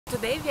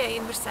today we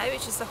are in Versailles,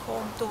 which is a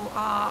home to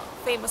a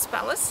famous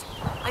palace,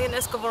 a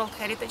UNESCO World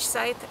Heritage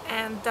Site,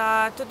 and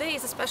today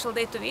is a special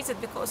day to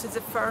visit because it's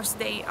the first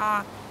day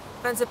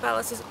when the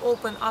palace is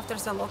open after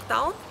the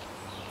lockdown,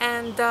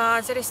 and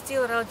there is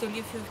still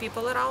relatively few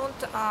people around,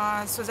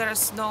 so there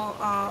is no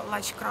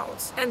large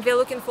crowds. And we are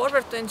looking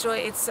forward to enjoy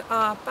its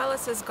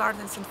palaces,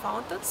 gardens and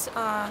fountains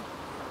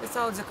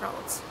without the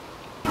crowds.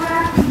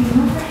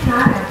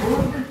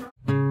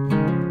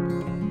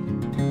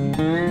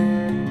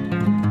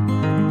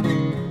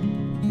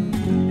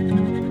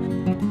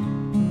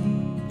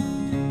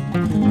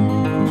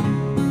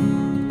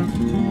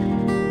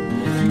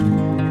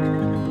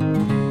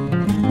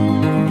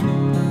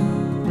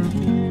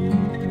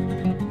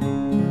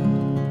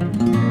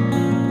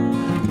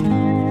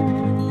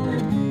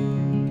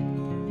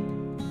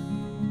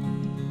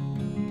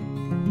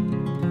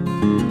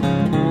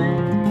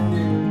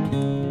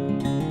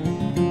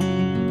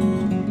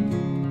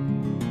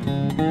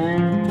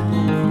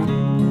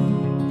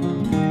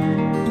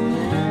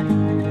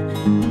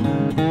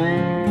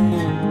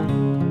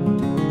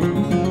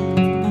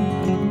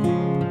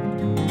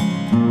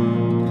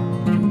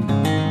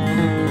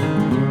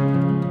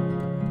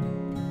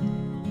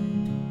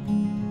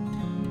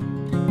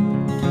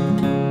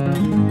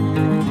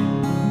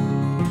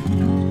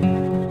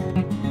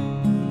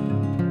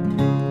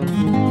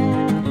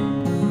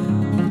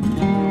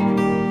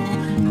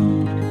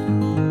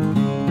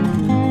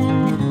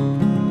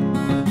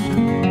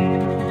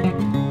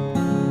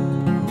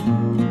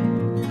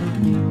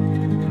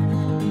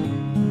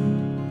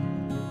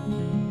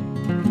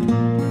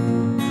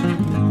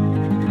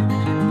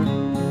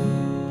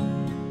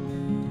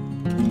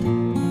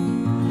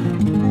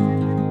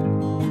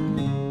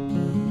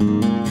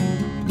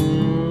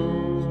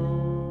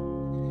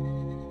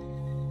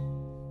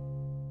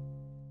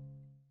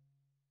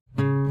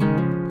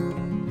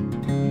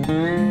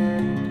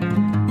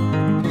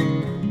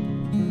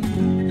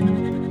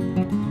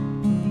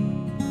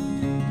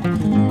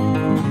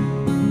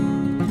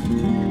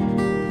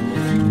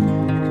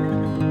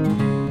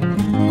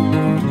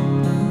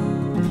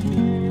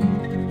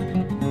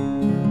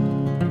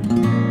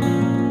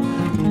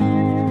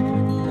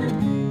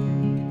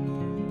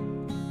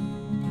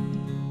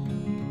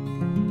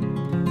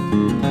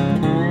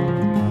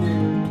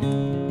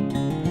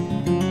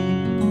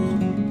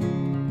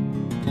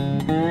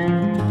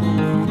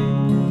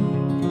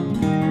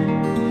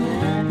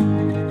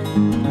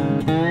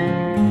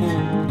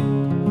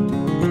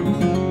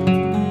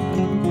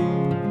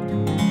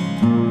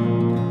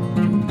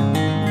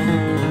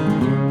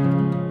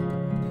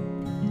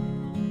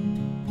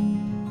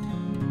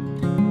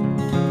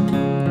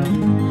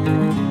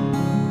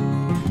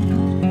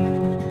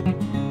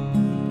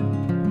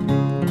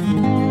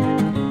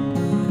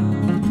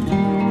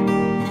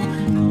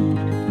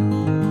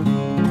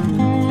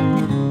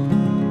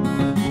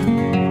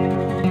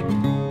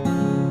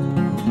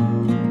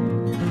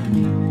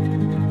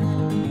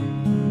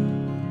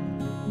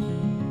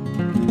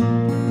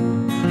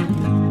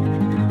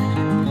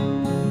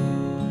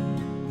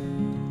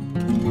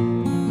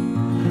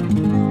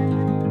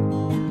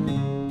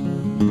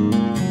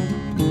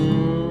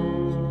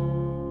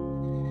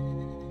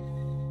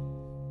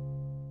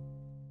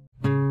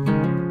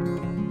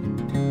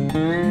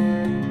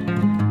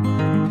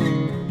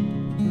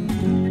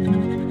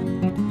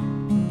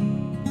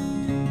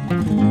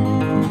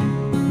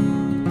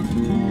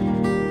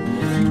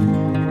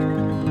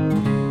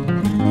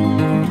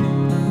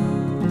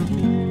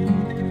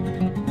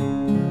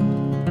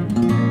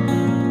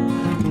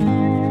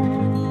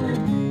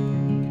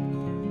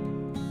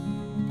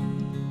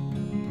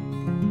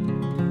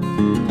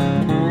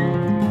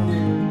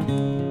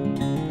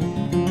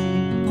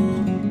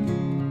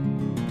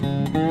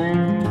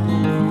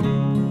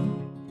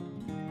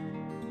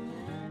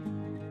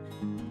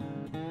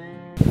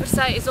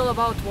 Versailles is all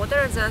about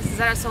water.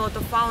 There's a lot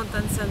of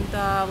fountains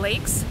and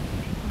lakes.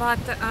 But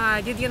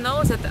did you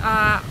know that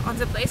on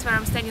the place where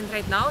I'm standing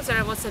right now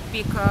there was a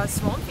big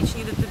swamp which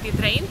needed to be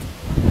drained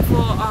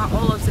before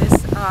all of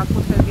this could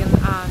have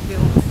been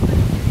built?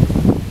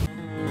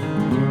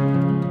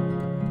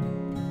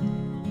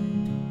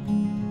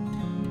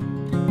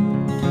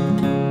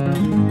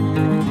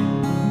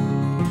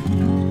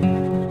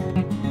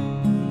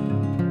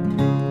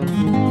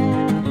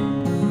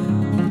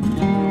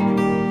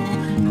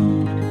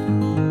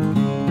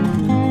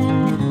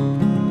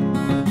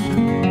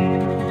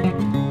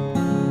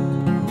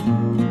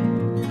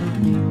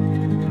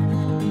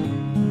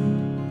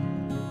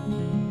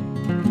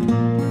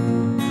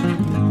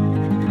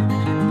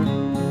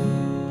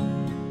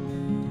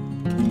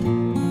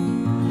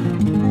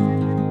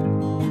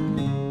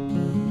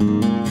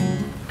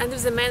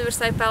 The main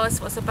Versailles Palace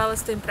was a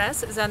palace to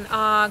impress, then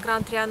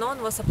Grand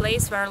Trianon was a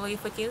place where Louis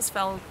XIV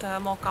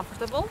felt more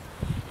comfortable,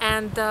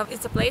 and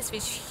it's a place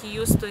which he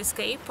used to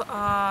escape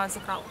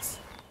the crowds.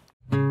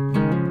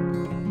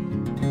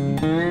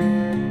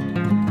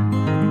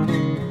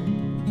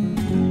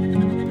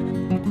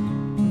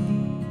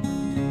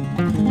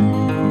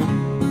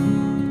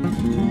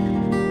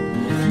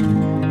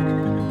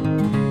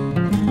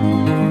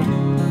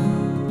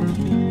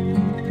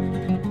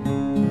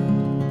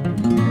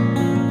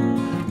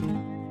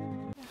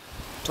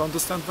 to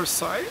understand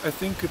Versailles, I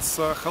think it's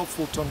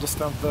helpful to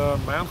understand the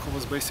man who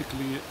was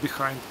basically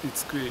behind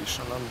its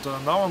creation.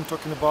 And now I'm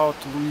talking about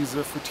Louis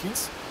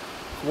XIV,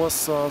 who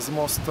was the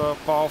most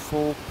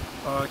powerful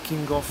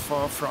king of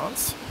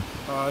France.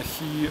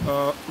 He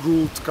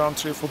ruled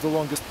country for the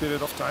longest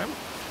period of time.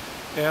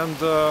 And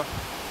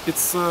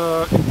it's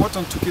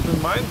important to keep in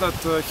mind that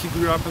he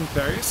grew up in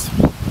Paris.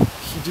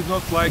 He did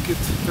not like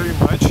it very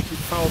much. He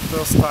felt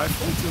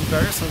stifled in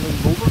Paris and in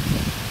Louvre,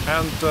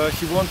 and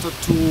he wanted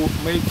to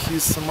make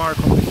his mark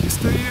on the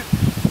history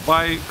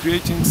by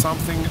creating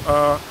something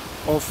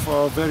of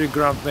very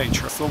grand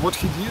nature. So what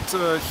he did,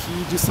 he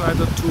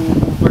decided to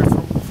move away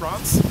from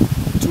France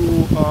to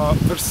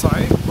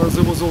Versailles, where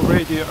there was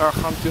already a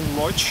hunting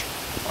lodge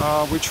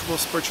which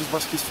was purchased by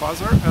his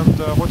father.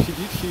 And what he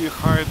did, he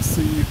hired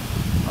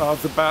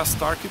the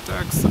best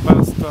architects, the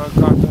best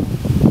garden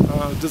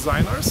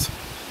designers,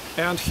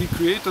 and he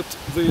created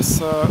this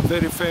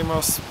very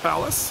famous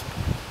palace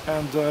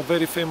and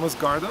very famous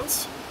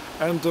gardens.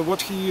 And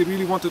what he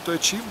really wanted to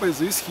achieve by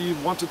this, he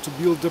wanted to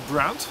build a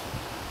brand.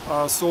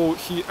 So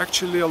he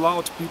actually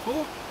allowed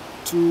people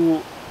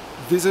to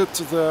visit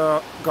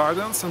the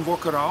gardens and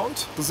walk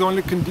around. The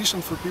only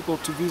condition for people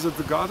to visit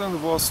the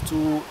garden was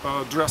to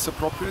dress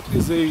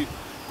appropriately. They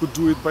could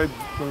do it by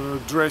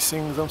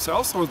dressing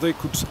themselves, or they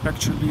could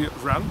actually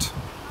rent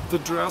the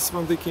dress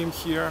when they came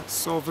here.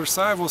 So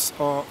Versailles was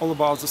all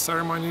about the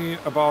ceremony,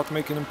 about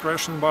making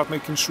impression, about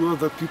making sure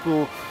that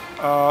people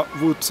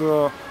would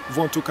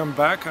want to come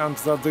back and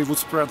that they would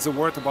spread the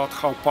word about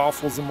how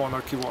powerful the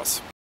monarchy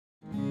was.